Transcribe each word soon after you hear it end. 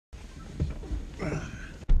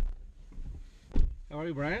How are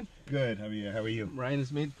you, Brian? Good. How are you? Brian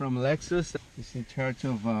Smith from Lexus. He's in charge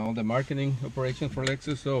of all the marketing operation for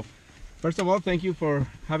Lexus. So, first of all, thank you for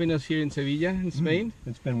having us here in Sevilla, in Spain.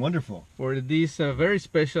 It's been wonderful. For this very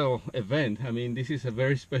special event. I mean, this is a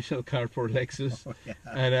very special car for Lexus. Oh, yeah.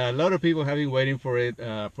 And a lot of people have been waiting for it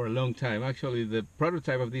for a long time. Actually, the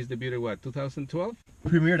prototype of this debuted, what, 2012?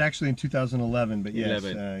 Premiered actually in 2011, but yes,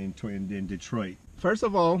 11. In Detroit. First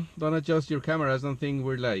of all, don't adjust your cameras. Don't think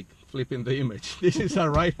we're like flipping the image. This is a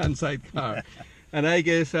right-hand side car. And I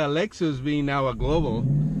guess Lexus, being now a global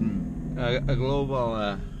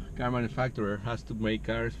car manufacturer, has to make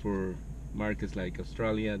cars for markets like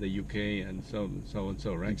Australia, the UK, and so,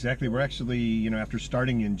 right? Exactly. We're actually, after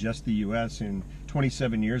starting in just the US in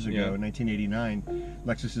 27 years ago, in 1989,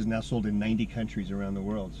 Lexus is now sold in 90 countries around the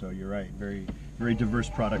world. So you're right, very, very diverse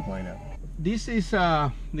product lineup. This is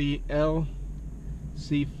the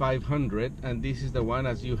LC500, and this is the one,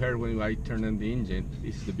 as you heard when I turned on the engine,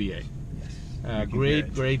 this is the BA. Yes.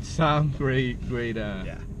 Great sound, great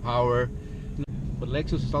power. But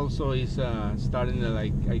Lexus also is starting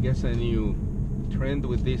I guess a new trend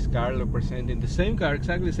with this car, representing the same car,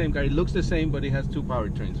 exactly the same car. It looks the same, but it has two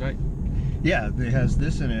powertrains, right? Yeah, it has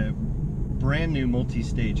this and a brand new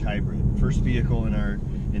multi-stage hybrid. First vehicle in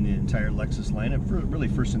the entire Lexus lineup, really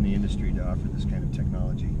first in the industry to offer this kind of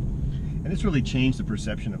technology. And it's really changed the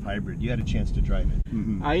perception of hybrid. You had a chance to drive it.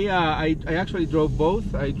 Mm-hmm. I actually drove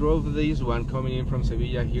both. I drove this one coming in from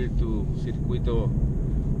Sevilla here to Circuito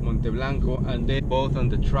Monteblanco, and then both on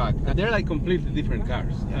the track. And they're like completely different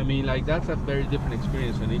cars. Yeah. I mean, like, that's a very different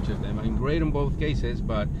experience on each of them. I mean, great in both cases,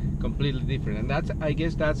 but completely different. And I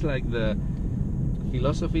guess that's like the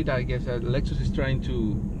philosophy that I guess Lexus is trying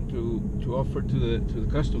to offer to the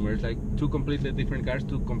customers, like two completely different cars,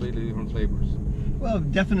 two completely different flavors. Well,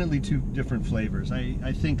 definitely two different flavors.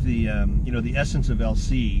 I think the the essence of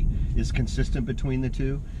LC is consistent between the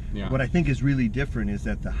two. Yeah. What I think is really different is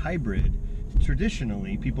that the hybrid,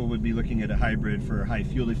 traditionally people would be looking at a hybrid for high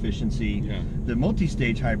fuel efficiency. Yeah. The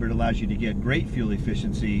multi-stage hybrid allows you to get great fuel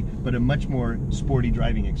efficiency, but a much more sporty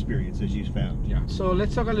driving experience, as you found. Yeah. So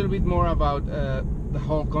let's talk a little bit more about the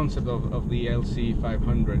whole concept of the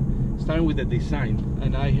LC500, starting with the design.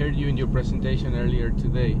 And I heard you in your presentation earlier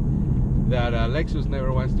today that Lexus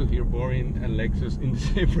never wants to hear boring and Lexus in the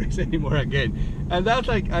same phrase anymore again. And that's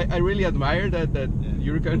like, I really admire that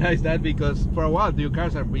you recognize that, because for a while your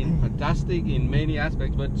cars have been fantastic in many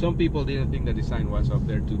aspects, but some people didn't think the design was up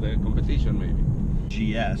there to the competition maybe.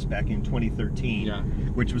 GS back in 2013, yeah,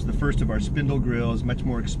 which was the first of our spindle grills, much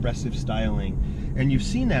more expressive styling. And you've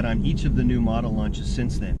seen that on each of the new model launches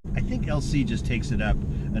since then. I think LC just takes it up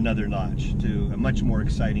another notch to a much more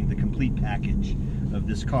exciting, the complete package of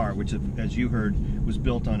this car, which, as you heard, was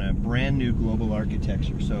built on a brand new global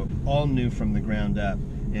architecture, so all new from the ground up.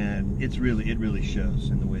 And it really shows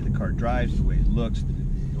in the way the car drives, the way it looks, the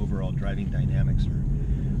overall driving dynamics are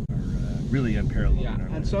really unparalleled. Yeah,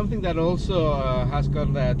 and something that also has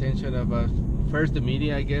got the attention of first the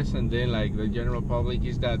media, I guess, and then like the general public,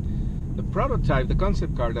 is that the prototype, the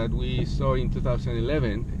concept car that we saw in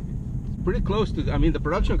 2011, pretty close to, I mean, the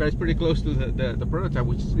production car is pretty close to the prototype,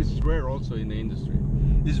 which is rare also in the industry.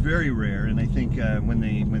 It's very rare, and I think when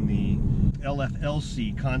the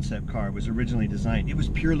LC concept car was originally designed, it was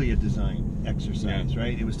purely a design exercise,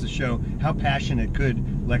 right? It was to show how passionate could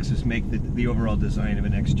Lexus make the overall design of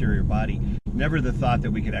an exterior body. Never the thought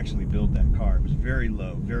that we could actually build that car. It was very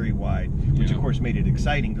low, very wide, which of course made it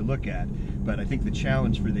exciting to look at. But I think the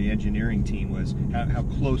challenge for the engineering team was how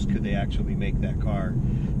close could they actually make that car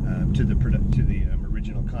to the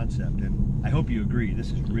original concept. And I hope you agree,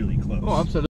 this is really close. Oh, absolutely.